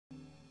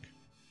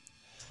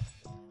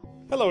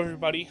Hello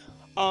everybody.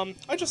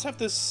 I just have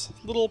this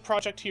little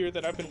project here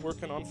that I've been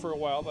working on for a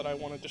while that I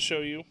wanted to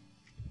show you.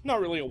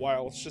 Not really a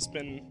while, it's just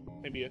been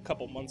maybe a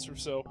couple months or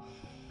so.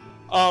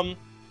 I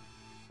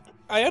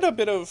had a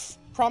bit of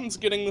problems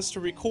getting this to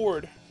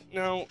record.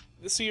 Now,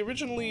 see,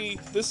 originally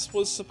this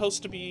was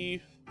supposed to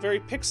be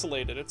very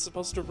pixelated. It's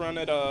supposed to run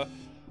at a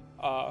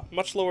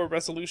much lower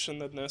resolution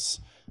than this,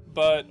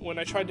 but when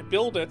I tried to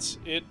build it,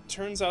 it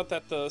turns out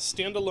that the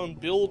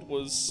standalone build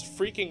was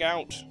freaking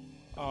out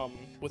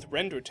with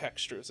render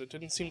textures. It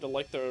didn't seem to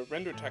like the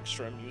render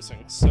texture I'm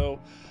using, so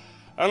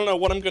I don't know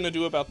what I'm going to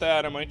do about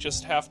that. I might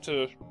just have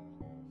to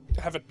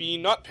have it be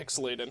not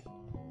pixelated.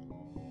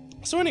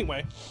 So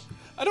anyway,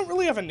 I don't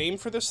really have a name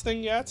for this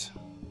thing yet.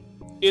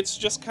 It's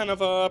just kind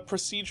of a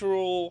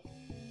procedural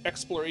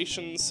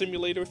exploration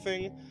simulator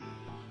thing.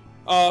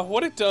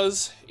 What it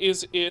does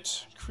is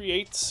it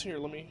creates... Here,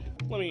 let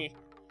me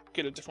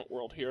get a different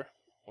world here.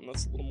 One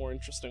that's a little more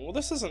interesting. Well,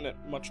 this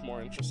isn't much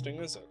more interesting,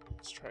 is it?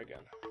 Let's try again.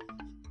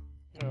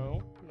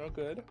 No, no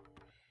good.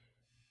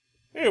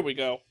 Here we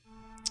go.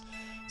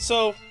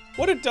 So,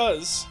 what it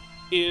does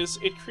is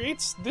it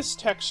creates this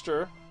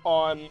texture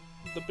on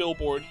the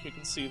billboard you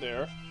can see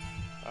there.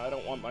 I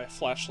don't want my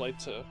flashlight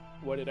to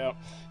white it out.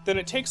 Then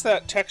it takes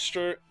that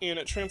texture and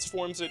it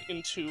transforms it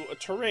into a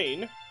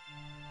terrain,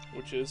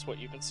 which is what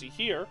you can see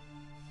here,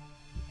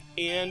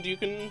 and you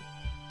can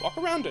walk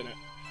around in it.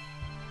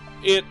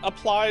 It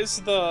applies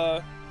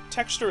the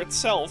texture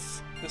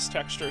itself, this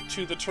texture,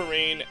 to the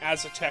terrain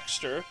as a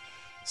texture,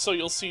 so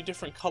you'll see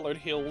different colored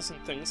hills and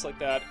things like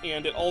that,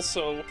 and it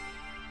also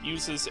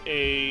uses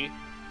a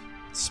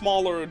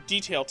smaller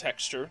detail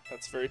texture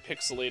that's very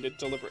pixelated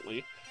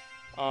deliberately.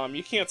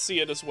 You can't see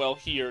it as well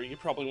here, you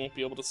probably won't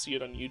be able to see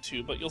it on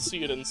YouTube, but you'll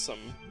see it in some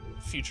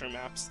future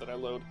maps that I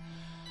load.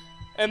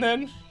 And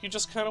then you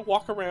just kind of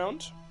walk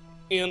around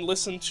and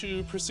listen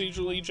to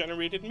procedurally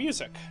generated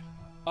music.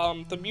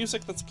 The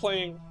music that's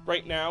playing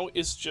right now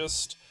is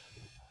just...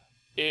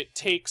 It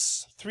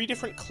takes three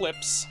different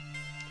clips,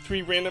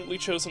 three randomly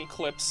chosen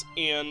clips,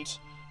 and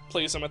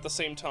plays them at the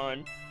same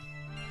time.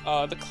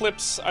 The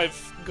clips,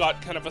 I've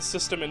got kind of a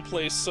system in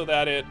place so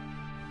that it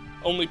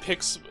only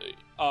picks...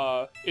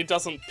 it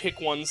doesn't pick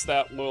ones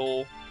that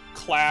will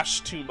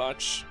clash too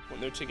much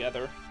when they're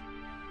together.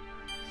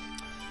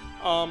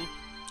 But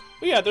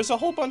yeah, there's a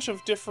whole bunch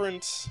of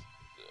different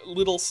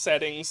little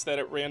settings that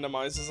it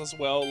randomizes as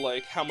well,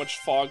 like how much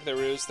fog there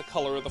is, the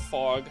color of the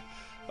fog.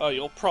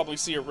 You'll probably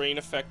see a rain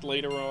effect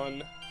later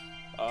on.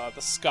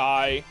 The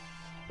sky.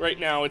 Right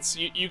now,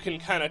 you can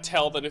kind of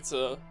tell that it's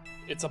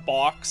a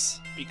box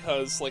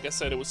because, like I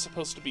said, it was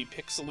supposed to be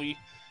pixely,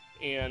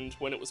 and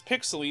when it was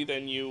pixely,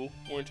 then you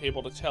weren't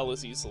able to tell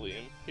as easily.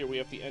 And here we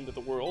have the end of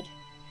the world.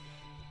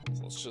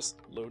 So let's just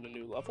load a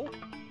new level.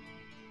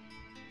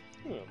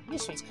 Oh,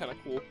 this one's kind of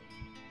cool.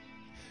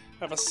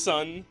 Have a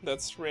sun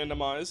that's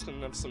randomized,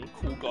 and have some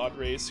cool god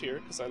rays here,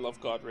 because I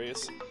love god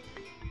rays.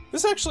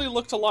 This actually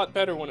looked a lot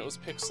better when it was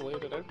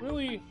pixelated. I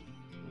really am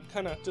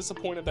kind of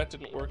disappointed that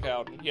didn't work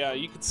out. And yeah,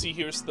 you can see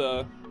here's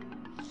the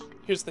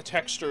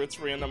texture it's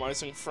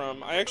randomizing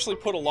from. I actually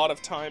put a lot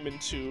of time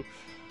into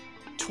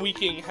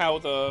tweaking how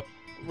the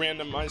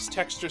randomized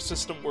texture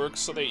system works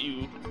so that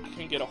you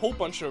can get a whole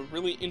bunch of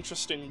really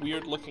interesting,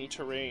 weird-looking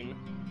terrain.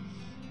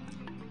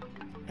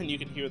 And you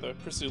can hear the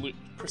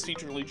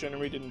procedurally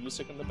generated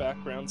music in the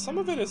background. Some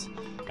of it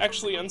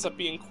actually ends up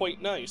being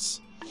quite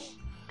nice.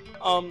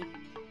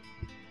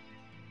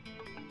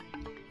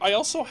 I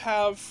also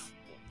have...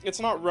 It's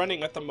not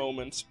running at the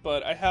moment,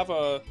 but I have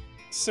a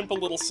simple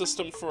little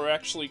system for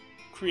actually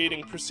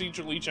creating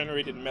procedurally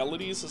generated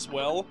melodies as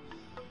well.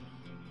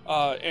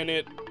 And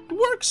it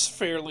works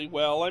fairly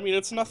well. I mean,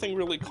 it's nothing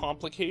really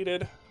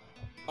complicated.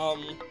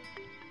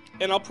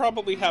 And I'll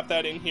probably have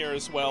that in here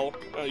as well.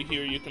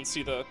 Here you can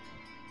see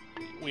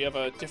we have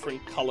a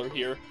different color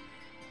here.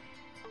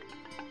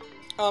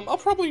 I'll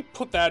probably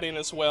put that in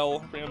as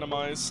well,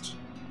 randomized.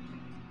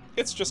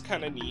 It's just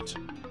kind of neat.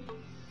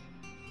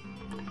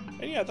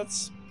 And yeah,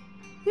 that's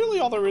really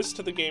all there is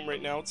to the game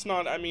right now. It's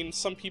not, I mean,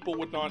 some people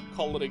would not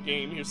call it a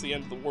game. Here's the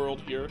end of the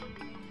world here.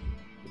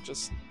 We'll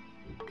just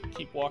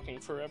keep walking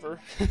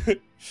forever.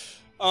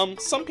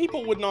 Some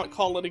people would not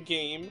call it a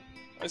game,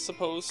 I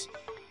suppose.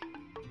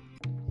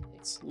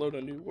 Let's load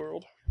a new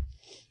world.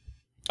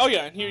 Oh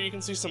yeah, and here you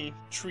can see some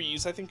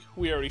trees. I think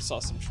we already saw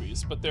some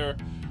trees, but they're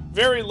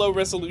very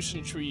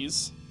low-resolution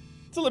trees.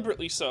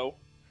 Deliberately so.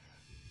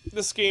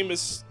 This game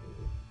is...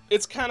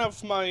 It's kind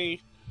of my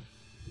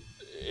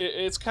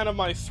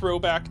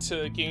throwback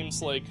to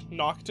games like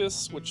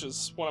Noctis, which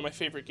is one of my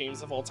favorite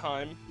games of all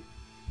time,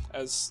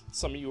 as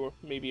some of you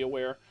may be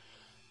aware.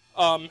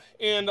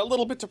 And a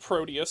little bit to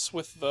Proteus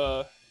with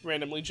the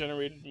randomly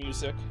generated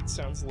music. It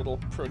sounds a little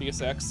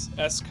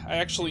Proteus-esque. I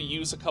actually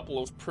use a couple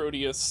of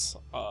Proteus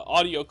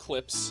audio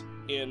clips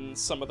in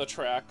some of the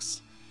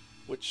tracks,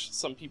 which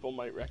some people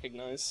might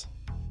recognize.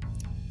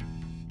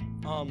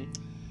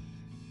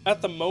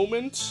 At the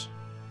moment,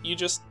 you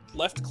just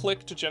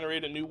left-click to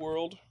generate a new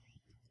world,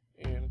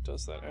 and it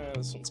does that.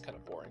 This one's kind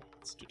of boring.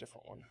 Let's do a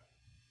different one.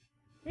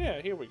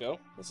 Yeah, here we go.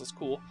 This is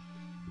cool.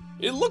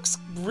 It looks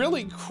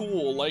really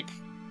cool, like,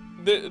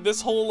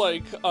 this whole,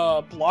 like,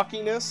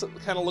 blockiness, it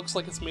kind of looks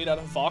like it's made out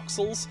of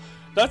voxels.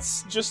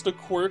 That's just a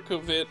quirk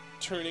of it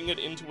turning it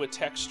into a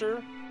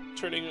texture.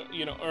 Turning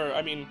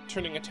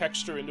a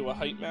texture into a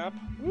height map.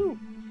 Woo!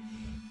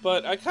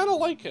 But I kind of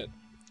like it.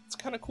 It's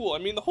kind of cool. I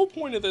mean, the whole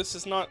point of this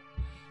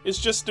is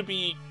just to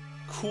be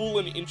cool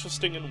and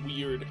interesting and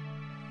weird.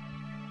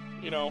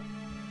 You know,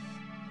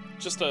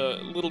 just a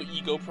little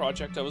ego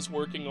project I was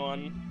working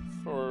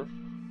on for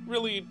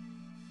really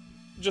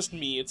just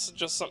me. It's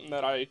just something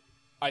that I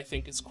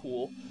think is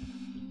cool.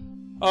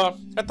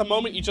 At the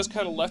moment, you just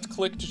kind of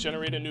left-click to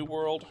generate a new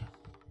world.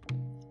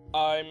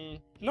 I'm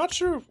not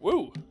sure...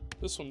 Whoa!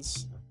 This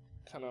one's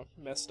kind of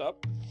messed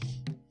up.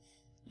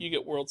 You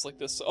get worlds like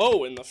this.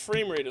 Oh, and the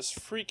frame rate is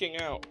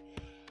freaking out.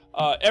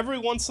 Every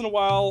once in a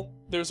while,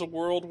 there's a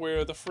world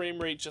where the frame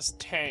rate just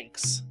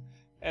tanks.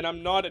 And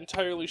I'm not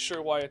entirely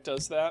sure why it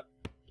does that.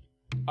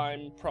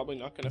 I'm probably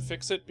not going to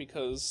fix it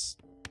because...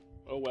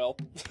 oh well.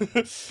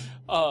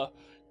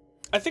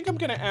 I think I'm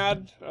going to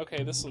add...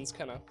 Okay, this one's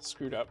kind of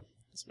screwed up.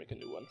 Let's make a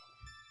new one.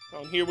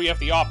 Oh, and here we have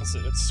the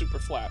opposite. It's super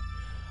flat.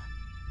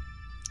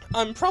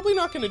 I'm probably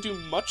not going to do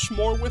much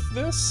more with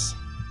this.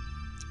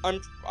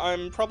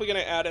 I'm probably going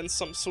to add in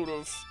some sort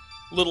of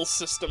little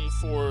system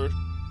for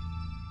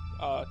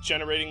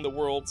generating the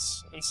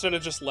worlds. Instead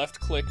of just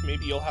left-click,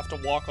 maybe you'll have to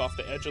walk off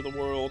the edge of the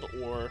world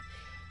or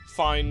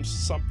find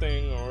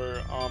something,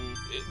 or...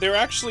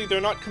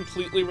 they're not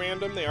completely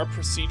random. They are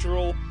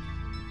procedural,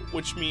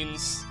 which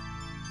means...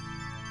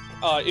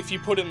 if you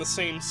put in the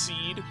same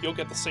seed, you'll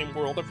get the same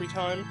world every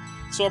time.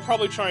 So I'll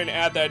probably try and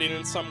add that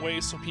in some way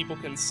so people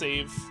can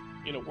save,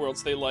 you know,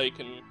 worlds they like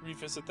and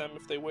revisit them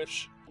if they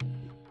wish.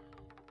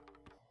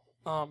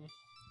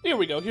 Here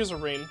we go. Here's a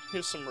rain.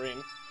 Here's some rain.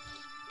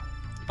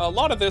 A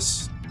lot of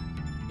this,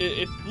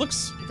 it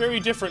looks very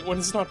different when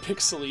it's not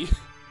pixely,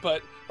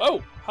 but...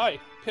 Oh! Hi!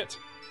 Pit.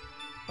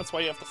 That's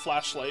why you have the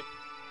flashlight,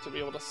 to be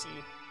able to see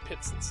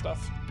pits and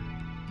stuff.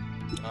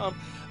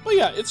 But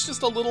yeah, it's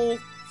just a little...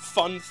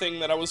 fun thing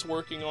that I was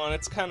working on.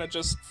 It's kind of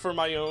just for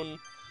my own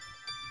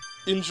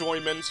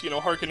enjoyment, you know,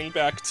 harkening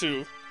back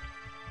to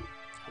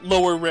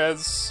lower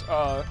res,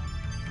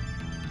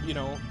 you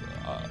know,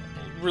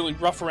 really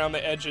rough around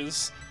the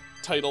edges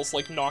titles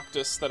like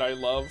Noctis that I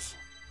love.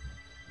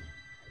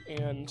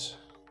 And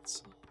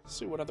let's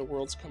see what other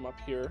worlds come up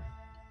here.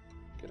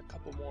 Get a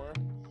couple more.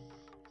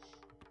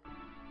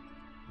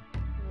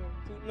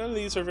 None of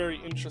these are very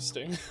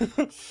interesting.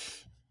 Here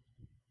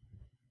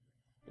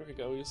we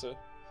go, here's a...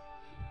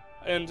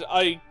 And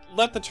I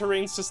let the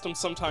terrain system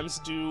sometimes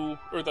do,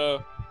 or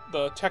the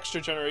texture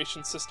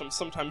generation system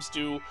sometimes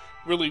do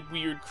really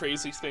weird,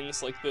 crazy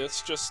things like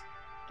this, just,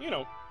 you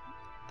know,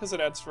 because it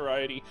adds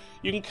variety.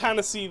 You can kind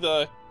of see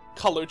the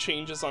color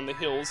changes on the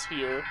hills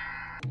here,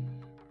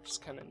 which is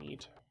kind of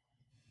neat.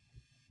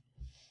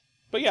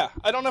 But yeah,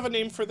 I don't have a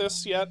name for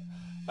this yet.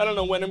 I don't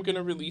know when I'm going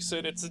to release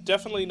it. It's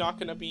definitely not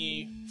going to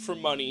be for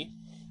money.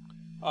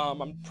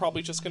 I'm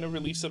probably just going to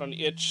release it on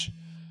itch.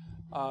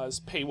 Is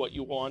pay what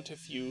you want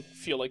if you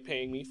feel like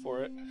paying me for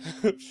it.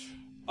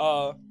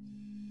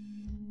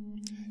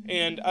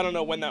 And I don't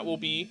know when that will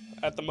be.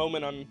 At the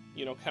moment I'm,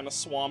 you know, kind of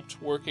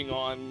swamped working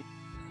on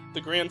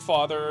The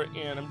Grandfather,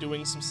 and I'm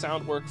doing some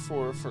sound work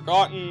for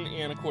Forgotten,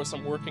 and of course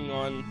I'm working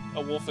on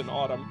A Wolf in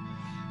Autumn.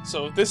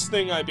 So this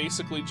thing I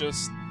basically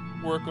just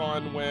work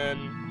on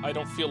when I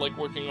don't feel like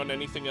working on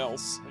anything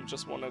else, and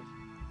just want to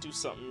do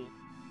something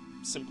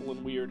simple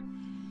and weird.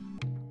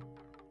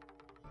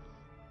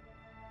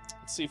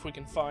 Let's see if we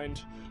can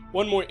find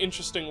one more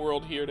interesting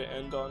world here to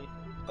end on.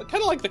 I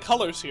kind of like the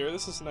colors here.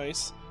 This is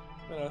nice.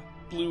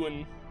 Blue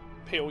and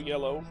pale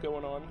yellow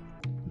going on.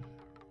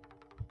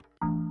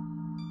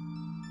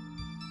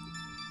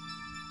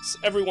 So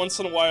every once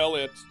in a while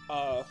it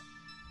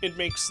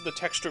makes the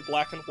texture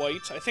black and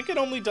white. I think it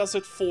only does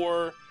it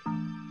for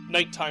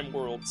nighttime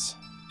worlds,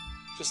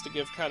 just to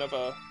give kind of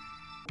a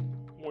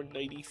more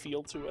nighty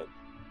feel to it.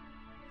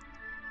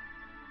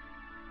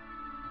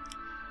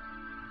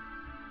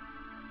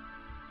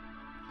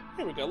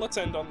 Here we go, let's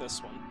end on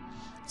this one.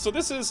 So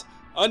this is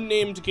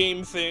unnamed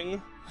game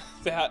thing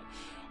that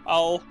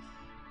I'll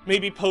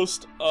maybe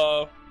post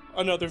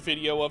another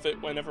video of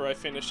it whenever I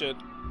finish it.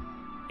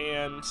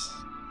 And,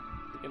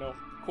 you know,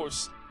 of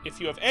course,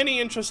 if you have any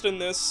interest in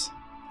this,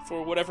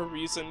 for whatever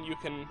reason, you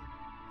can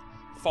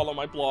follow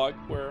my blog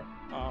where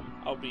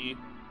I'll be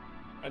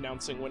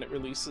announcing when it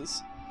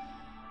releases.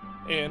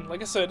 And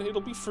like I said,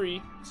 it'll be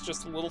free. It's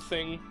just a little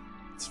thing.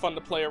 It's fun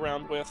to play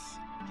around with.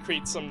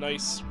 Create some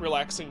nice,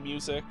 relaxing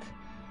music,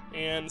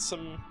 and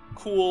some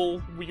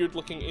cool,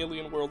 weird-looking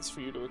alien worlds for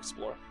you to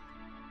explore.